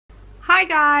Hi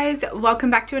guys,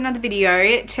 welcome back to another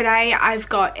video. Today I've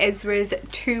got Ezra's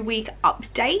 2-week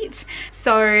update.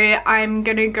 So I'm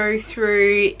gonna go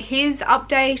through his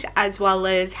update as well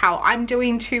as how I'm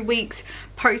doing 2 weeks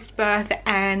post-birth,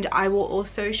 and I will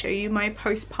also show you my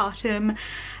postpartum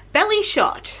belly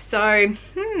shot. So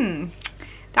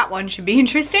that one should be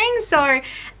interesting. So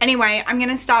anyway, I'm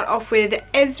gonna start off with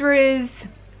Ezra's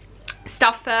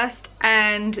stuff first,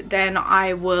 and then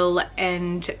I will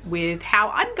end with how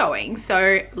I'm going.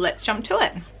 So let's jump to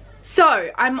it. So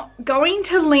I'm going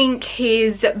to link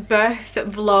his birth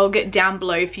vlog down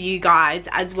below for you guys,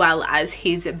 as well as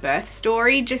his birth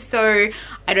story, just so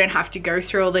I don't have to go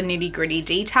through all the nitty-gritty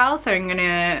details. So I'm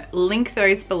gonna link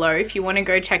those below if you want to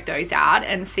go check those out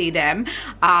and see them.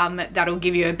 That'll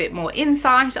give you a bit more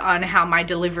insight on how my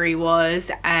delivery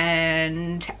was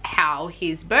and how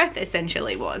his birth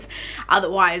essentially was.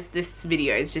 Otherwise this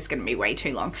video is just going to be way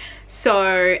too long.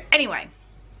 So anyway,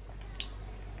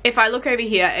 if I look over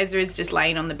here, Ezra is just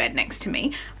laying on the bed next to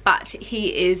me, but he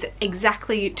is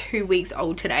exactly 2 weeks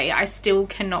old today. I still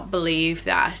cannot believe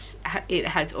that it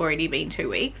has already been 2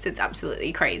 weeks. It's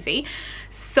absolutely crazy.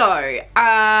 So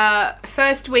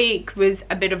first week was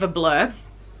a bit of a blur.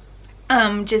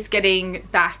 Just getting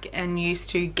back and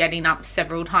used to getting up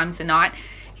several times a night.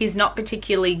 He's not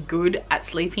particularly good at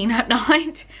sleeping at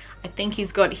night. I think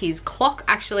he's got his clock,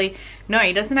 actually, no,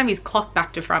 he doesn't have his clock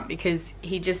back to front because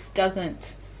he just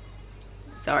doesn't,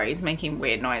 sorry, he's making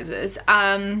weird noises,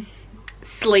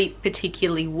 sleep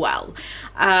particularly well,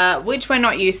 which we're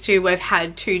not used to. We've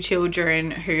had 2 children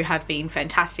who have been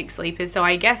fantastic sleepers, so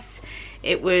I guess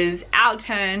it was our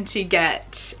turn to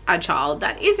get a child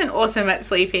that isn't awesome at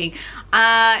sleeping.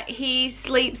 He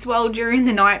sleeps well during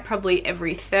the night, probably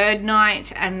every 3rd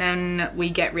night, and then we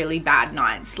get really bad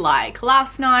nights. Like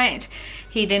last night,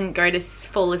 he didn't go to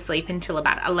fall asleep until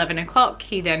about 11 o'clock.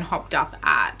 He then hopped up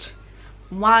at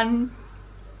 1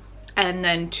 and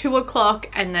then 2 o'clock,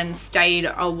 and then stayed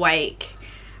awake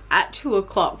at 2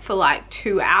 o'clock for like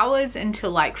 2 hours until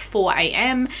like 4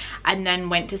 a.m. and then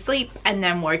went to sleep, and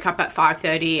then woke up at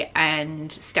 5:30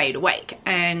 and stayed awake.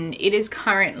 And it is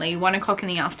currently 1 o'clock in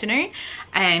the afternoon,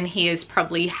 and he has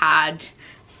probably had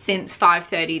since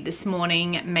 5:30 this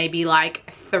morning maybe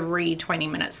like 3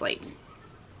 20-minute sleeps.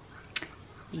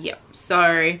 Yep,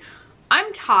 so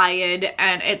I'm tired,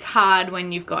 and it's hard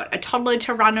when you've got a toddler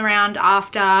to run around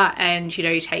after and, you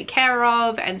know, take care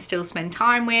of and still spend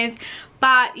time with.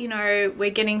 But, you know,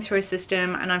 we're getting through a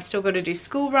system, and I've still got to do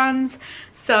school runs.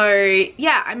 So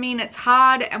yeah, I mean, it's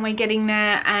hard, and we're getting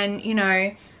there. And, you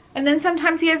know, and then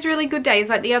sometimes he has really good days.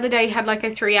 Like the other day he had like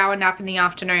a 3-hour nap in the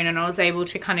afternoon, and I was able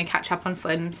to kind of catch up on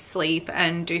some sleep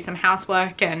and do some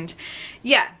housework. And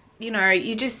yeah, you know,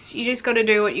 you just got to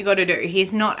do what you got to do.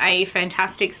 He's not a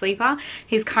fantastic sleeper.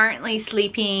 He's currently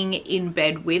sleeping in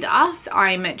bed with us.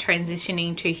 I'm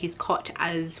transitioning to his cot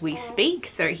as we speak.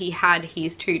 So he had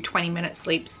his 2 20-minute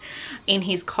sleeps in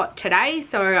his cot today.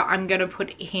 So I'm going to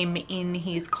put him in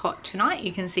his cot tonight.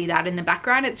 You can see that in the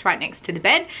background. It's right next to the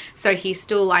bed. So he's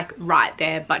still like right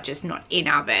there, but just not in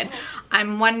our bed.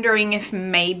 I'm wondering if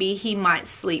maybe he might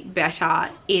sleep better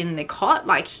in the cot.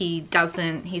 Like he's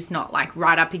not like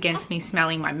right up against me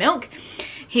smelling my milk.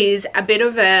 He's a bit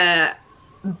of a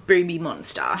booby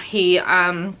monster. He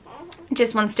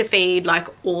just wants to feed like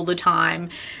all the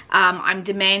time. I'm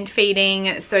demand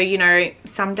feeding, so you know,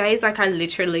 some days like I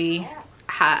literally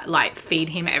like feed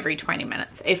him every 20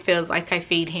 minutes. It feels like I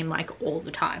feed him like all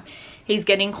the time. He's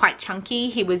getting quite chunky.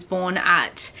 He was born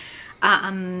at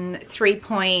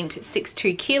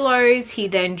 3.62 kilos. He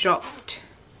then dropped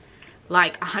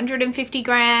like 150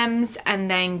 grams and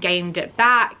then gained it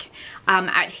back.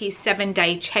 At his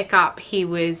 7-day checkup, he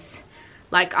was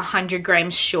like 100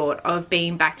 grams short of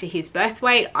being back to his birth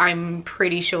weight. I'm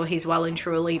pretty sure he's well and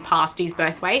truly past his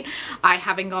birth weight. I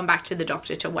haven't gone back to the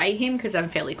doctor to weigh him because I'm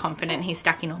fairly confident he's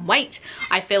stacking on weight.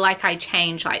 I feel like I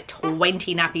change like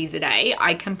 20 nappies a day.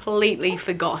 I completely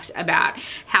forgot about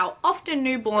how often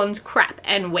newborns crap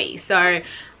and wee. So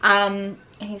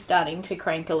he's starting to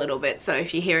crank a little bit, so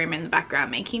if you hear him in the background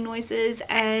making noises,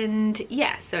 and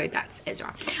yeah, so that's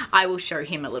Ezra. I will show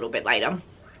him a little bit later.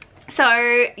 So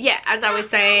yeah, as I was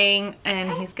saying,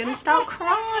 and he's gonna start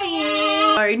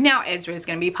crying. So now Ezra is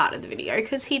gonna be part of the video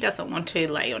because he doesn't want to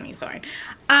lay on his own.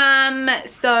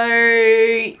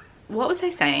 So what was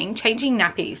I saying? Changing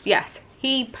nappies. Yes,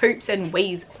 he poops and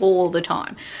wheezes all the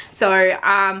time. So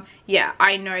yeah,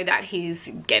 I know that he's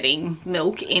getting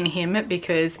milk in him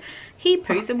because he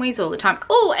poos and wheezes all the time.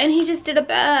 Oh, and he just did a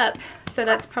burp. So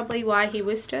that's probably why he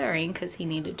was stirring, because he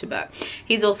needed to burp.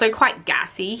 He's also quite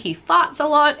gassy. He farts a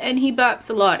lot and he burps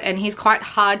a lot, and he's quite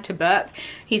hard to burp.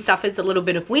 He suffers a little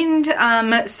bit of wind.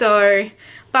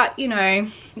 But you know,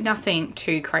 nothing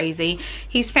too crazy.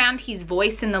 He's found his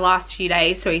voice in the last few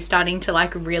days, so he's starting to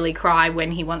like really cry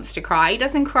when he wants to cry. He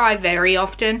doesn't cry very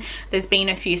often. There's been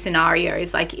a few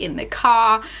scenarios like in the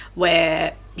car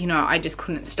where, you know, I just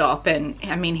couldn't stop, and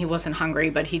I mean, he wasn't hungry,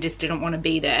 but he just didn't want to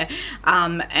be there,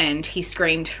 and he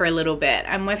screamed for a little bit,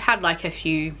 and we've had like a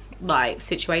few like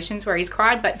situations where he's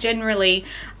cried, but generally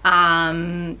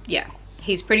yeah,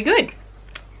 he's pretty good.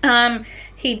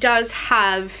 He does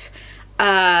have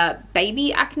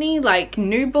baby acne, like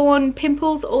newborn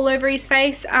pimples all over his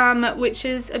face, which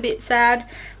is a bit sad,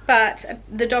 but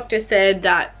the doctor said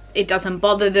that it doesn't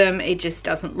bother them, it just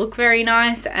doesn't look very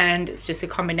nice, and it's just a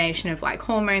combination of like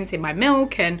hormones in my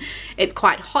milk, and it's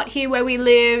quite hot here where we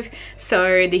live,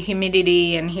 so the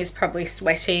humidity and he's probably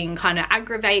sweating kind of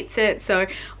aggravates it. So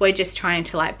we're just trying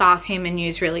to like bath him and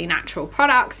use really natural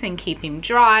products and keep him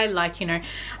dry. Like, you know,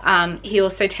 he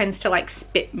also tends to like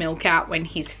spit milk out when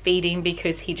he's feeding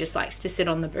because he just likes to sit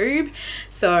on the boob.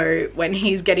 So when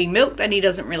he's getting milk that he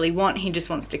doesn't really want, he just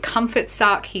wants to comfort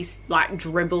suck, he's like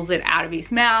dribbles it out of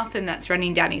his mouth, and that's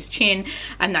running down his chin,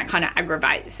 and that kind of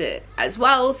aggravates it as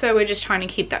well. So we're just trying to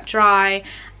keep that dry,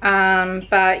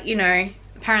 but you know,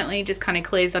 apparently just kind of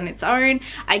clears on its own.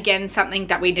 Again, something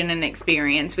that we didn't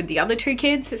experience with the other two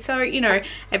kids. So, you know,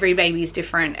 every baby's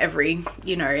different,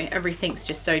 you know, everything's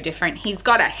just so different. He's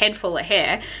got a head full of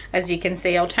hair, as you can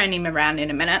see. I'll turn him around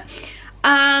in a minute.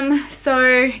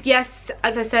 So yes,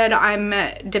 as I said,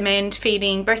 I'm demand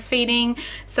feeding, breastfeeding,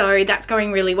 so that's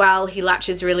going really well. He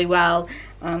latches really well.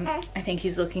 I think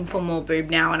he's looking for more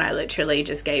boob now, and I literally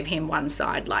just gave him one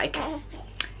side like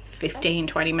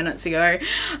 15-20 minutes ago.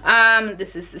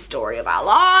 This is the story of our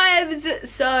lives.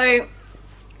 So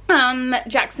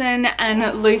Jackson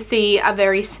and Lucy are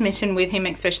very smitten with him,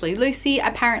 especially Lucy.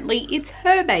 Apparently it's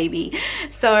her baby.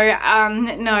 So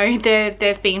no,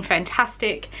 they've been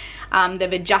fantastic.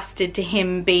 They've adjusted to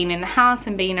him being in the house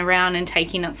and being around and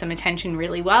taking up some attention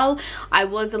really well. I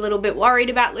was a little bit worried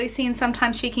about Lucy, and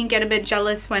sometimes she can get a bit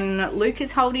jealous when Luke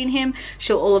is holding him.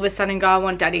 She'll all of a sudden go, I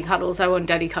want daddy cuddles, I want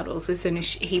daddy cuddles, as soon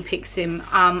as he picks him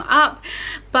up.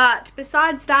 But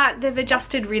besides that, they've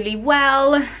adjusted really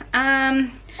well.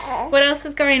 What else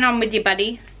is going on with you,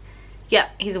 buddy?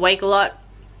 Yep, he's awake a lot.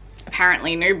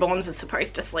 Apparently newborns are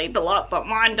supposed to sleep a lot, but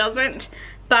mine doesn't.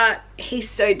 But he's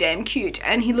so damn cute,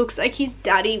 and he looks like his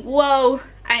daddy. Whoa.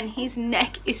 And his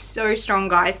neck is so strong,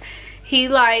 guys. He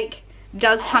like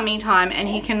does tummy time, and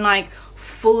he can like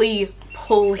fully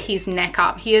pull his neck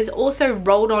up. He has also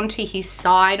rolled onto his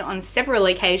side on several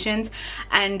occasions,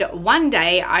 and one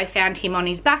day I found him on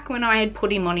his back when I had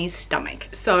put him on his stomach.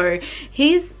 So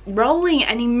he's rolling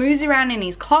and he moves around in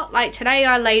his cot. Like today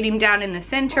I laid him down in the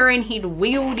center and he'd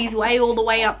wheeled his way all the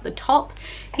way up the top.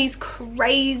 He's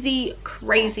crazy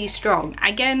strong.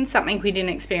 Again, something we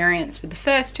didn't experience with the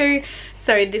first two.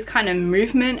 So this kind of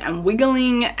movement and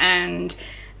wiggling, and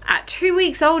at 2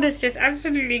 weeks old, it's just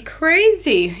absolutely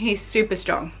crazy. He's super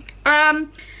strong.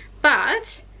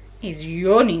 But he's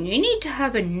yawning. You need to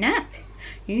have a nap.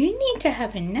 You need to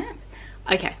have a nap.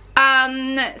 Okay.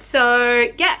 So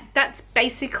yeah, that's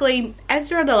basically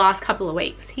Ezra the last couple of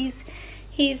weeks. He's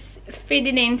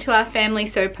fitted into our family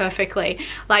so perfectly.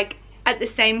 Like, at the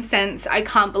same sense, I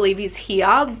can't believe he's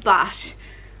here, but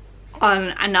on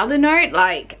another note,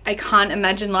 like, I can't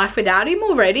imagine life without him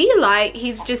already. Like,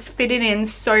 he's just fitted in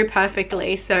so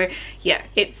perfectly. So yeah,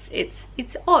 it's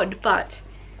odd, but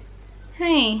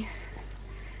hey.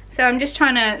 So I'm just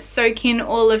trying to soak in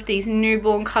all of these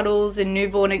newborn cuddles and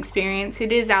newborn experience.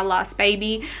 It is our last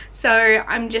baby, so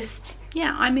I'm just,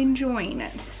 yeah, I'm enjoying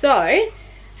it. So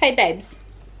hey babes,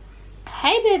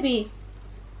 hey baby,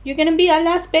 you're gonna be our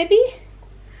last baby?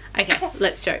 Okay,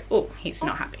 let's show. Oh, he's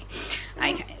not happy.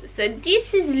 Okay, so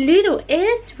this is little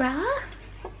Ezra.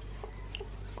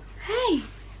 Hey, you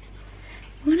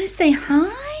wanna say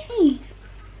hi?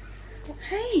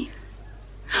 Hey.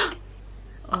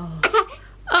 Oh.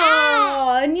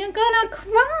 Oh, and you're gonna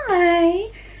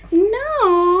cry?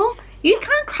 No, you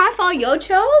can't cry for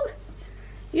YouTube.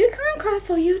 You can't cry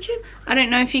for YouTube. I don't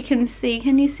know if you can see.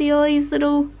 Can you see all these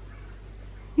little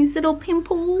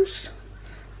pimples?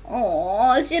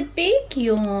 Oh, it's a big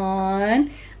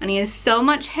yawn. And he has so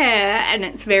much hair, and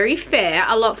it's very fair,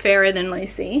 a lot fairer than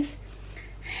Lucy's.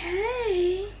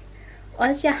 Hey,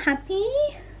 was you happy?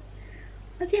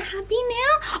 Was you happy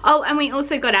now? Oh, and we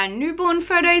also got our newborn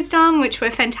photos done, which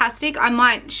were fantastic. I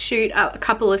might shoot a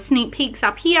couple of sneak peeks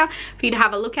up here for you to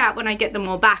have a look at when I get them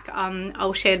all back.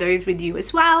 I'll share those with you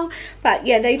as well. But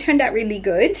yeah, they turned out really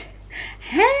good.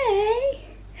 Hey,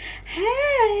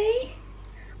 hey.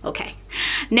 Okay,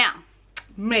 now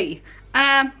me.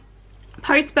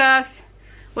 Post-birth.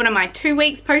 What am I? 2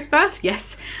 weeks post-birth?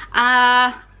 Yes.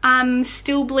 I'm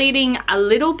still bleeding a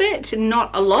little bit,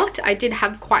 not a lot. I did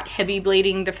have quite heavy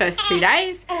bleeding the first 2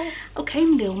 days. Okay,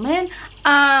 little man.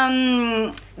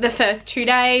 The first 2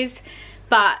 days.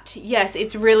 But yes,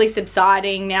 it's really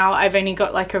subsiding now. I've only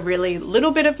got like a really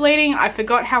little bit of bleeding. I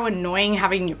forgot how annoying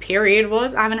having your period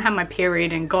was. I haven't had my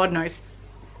period in God knows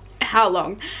how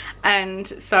long, and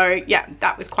so yeah,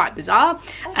 that was quite bizarre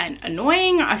and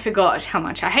annoying. I forgot how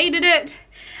much I hated it.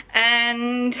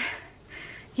 And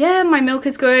yeah, my milk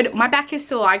is good. My back is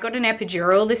sore. I got an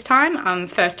epidural this time.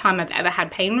 First time I've ever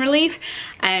had pain relief,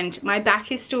 and my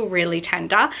back is still really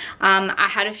tender. I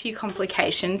had a few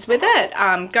complications with it.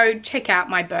 Go check out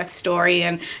my birth story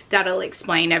and that'll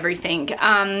explain everything. But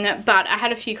I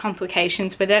had a few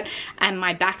complications with it and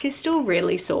my back is still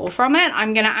really sore from it.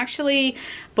 I'm gonna actually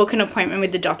book an appointment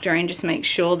with the doctor and just make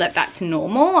sure that that's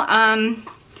normal.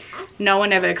 No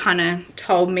one ever kind of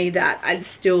told me that I'd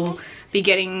still be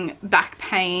getting back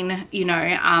pain, you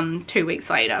know, 2 weeks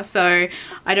later. So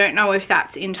I don't know if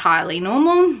that's entirely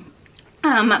normal.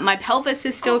 My pelvis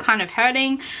is still kind of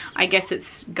hurting. I guess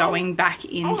it's going back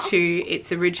into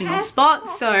its original spot.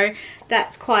 So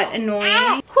that's quite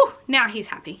annoying. Whew, now he's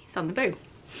happy. He's on the boo.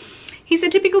 He's a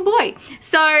typical boy.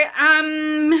 So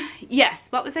yes,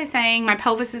 what was I saying? My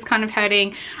pelvis is kind of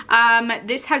hurting.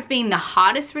 This has been the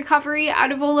hardest recovery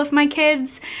out of all of my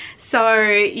kids. So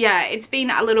yeah, it's been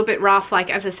a little bit rough. Like,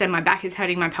 as I said, my back is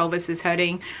hurting, my pelvis is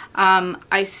hurting.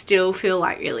 I still feel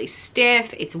like really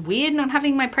stiff. It's weird not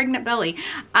having my pregnant belly.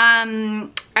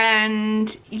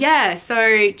 And yeah,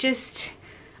 so just,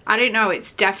 I don't know,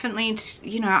 it's definitely,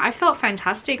 you know, I felt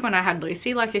fantastic when I had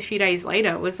Lucy. Like a few days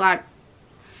later, it was like,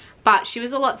 but she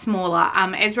was a lot smaller.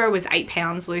 Ezra was 8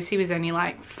 pounds. Lucy was only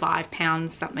like 5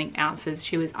 pounds something ounces.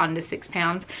 She was under 6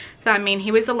 pounds. So I mean,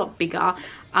 he was a lot bigger.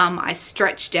 I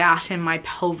stretched out and my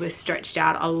pelvis stretched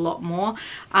out a lot more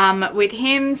with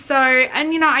him. So,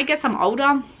 and you know, I guess I'm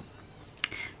older.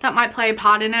 That might play a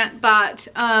part in it. But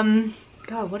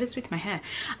God, what is with my hair?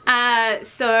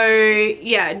 So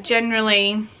yeah,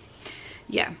 generally,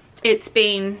 yeah, it's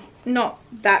been not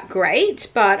that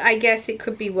great, but I guess it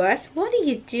could be worse. What are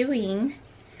you doing?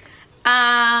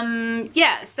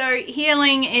 Yeah, so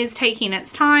healing is taking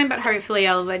its time, but hopefully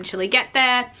I'll eventually get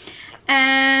there.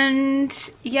 And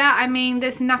yeah, I mean,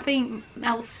 there's nothing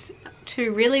else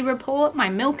to really report. My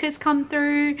milk has come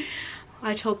through.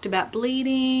 I talked about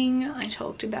bleeding. I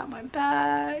talked about my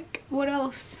back. What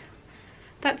else?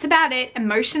 That's about it.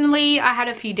 Emotionally, I had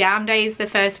a few down days the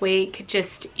first week,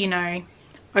 just, you know,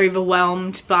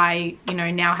 overwhelmed by, you know,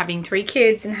 now having 3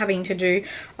 kids and having to do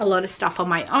a lot of stuff on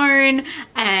my own.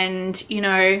 And, you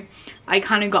know, I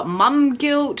kind of got mum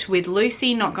guilt with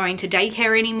Lucy not going to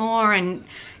daycare anymore, and,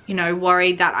 you know,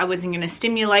 worried that I wasn't going to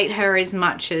stimulate her as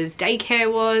much as daycare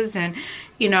was, and,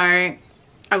 you know,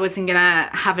 I wasn't gonna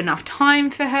have enough time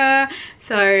for her.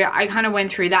 So I kind of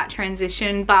went through that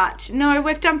transition. But no,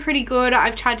 we've done pretty good.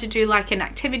 I've tried to do like an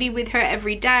activity with her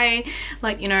every day,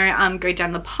 like, you know, go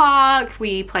down the park.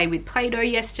 We played with Play-Doh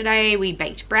yesterday. We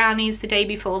baked brownies the day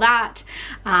before that.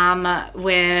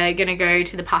 We're gonna go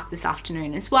to the park this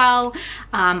afternoon as well.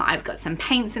 I've got some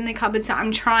paints in the cupboard, so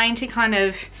I'm trying to kind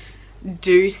of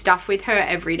do stuff with her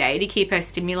every day to keep her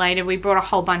stimulated. We brought a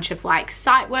whole bunch of like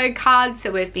sight word cards, so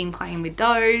we've been playing with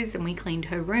those, and we cleaned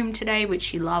her room today, which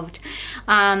she loved.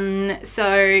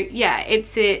 So yeah,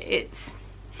 it's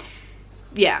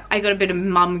yeah, I got a bit of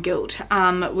mum guilt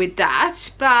with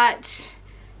that, but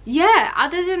yeah,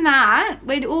 other than that,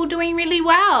 we're all doing really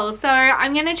well. So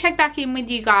I'm gonna check back in with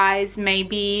you guys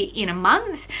maybe in a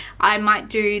month. I might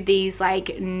do these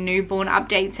like newborn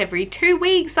updates every 2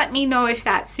 weeks. Let me know if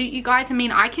that suit you guys. I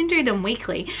mean, I can do them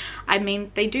weekly. I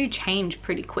mean, they do change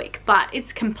pretty quick, but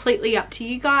it's completely up to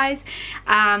you guys.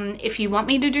 If you want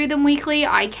me to do them weekly,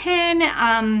 I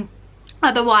can.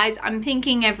 Otherwise, I'm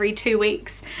thinking every 2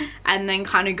 weeks and then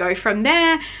kind of go from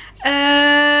there.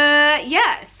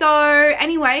 Yeah, so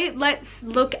anyway, let's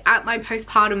look at my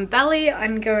postpartum belly.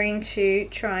 I'm going to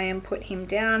try and put him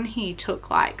down. He took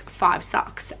like 5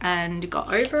 sucks and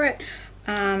got over it.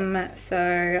 So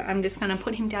I'm just gonna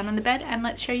put him down on the bed and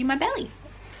let's show you my belly.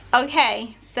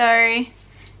 Okay, so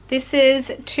this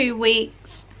is 2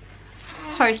 weeks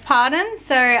postpartum.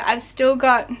 So I've still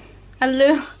got a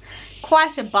little,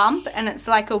 quite a bump, and it's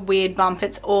like a weird bump.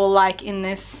 It's all like in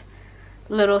this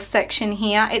little section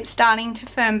here. It's starting to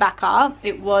firm back up.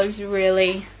 It was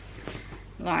really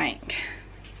like,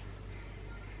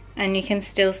 and you can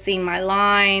still see my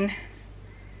line.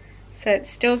 So it's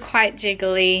still quite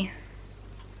jiggly.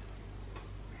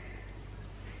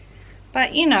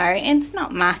 But you know, it's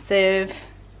not massive.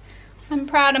 I'm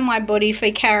proud of my body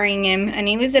for carrying him, and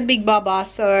he was a big bubba,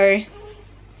 so.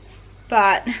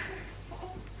 But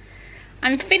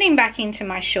I'm fitting back into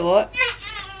my shorts.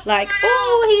 Like,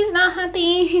 oh, he's not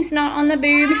happy. He's not on the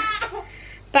boob.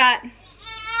 But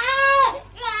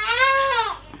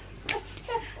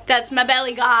that's my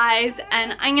belly, guys,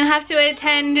 and I'm gonna have to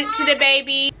attend to the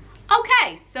baby.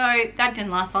 Okay, so that didn't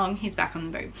last long. He's back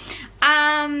on the boob.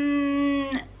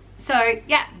 So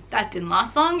yeah, that didn't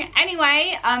last long.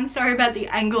 Anyway, I'm sorry about the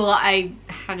angle. I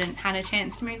hadn't had a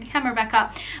chance to move the camera back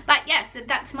up. But yes,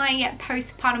 that's my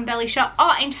postpartum belly shot.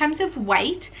 Oh, in terms of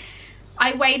weight,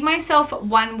 I weighed myself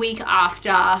 1 week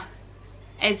after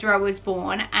Ezra was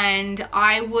born, and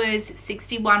I was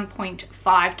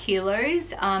 61.5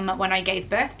 kilos when I gave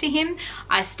birth to him.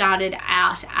 I started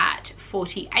out at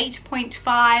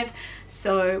 48.5,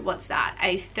 so what's that,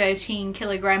 a 13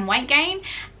 kilogram weight gain.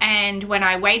 And when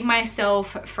I weighed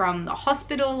myself from the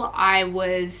hospital, I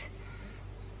was,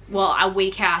 well, a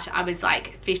week out, I was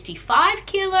like 55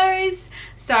 kilos,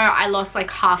 so I lost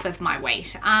like half of my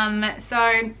weight.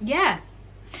 So yeah,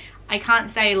 I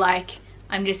can't say like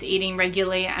I'm just eating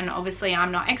regularly, and obviously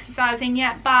I'm not exercising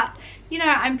yet, but you know,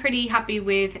 I'm pretty happy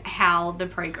with how the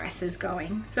progress is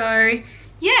going. So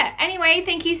yeah, anyway,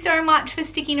 thank you so much for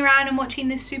sticking around and watching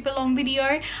this super long video,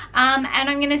 and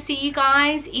I'm gonna see you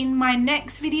guys in my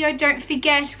next video. Don't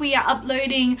forget, we are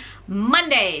uploading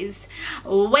Mondays,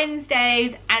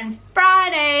 Wednesdays and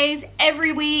Fridays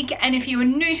every week, and if you are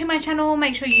new to my channel,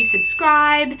 make sure you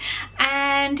subscribe.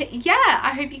 And yeah,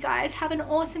 I hope you guys have an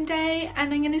awesome day,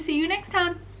 and I'm gonna see you next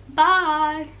time.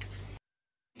 Bye.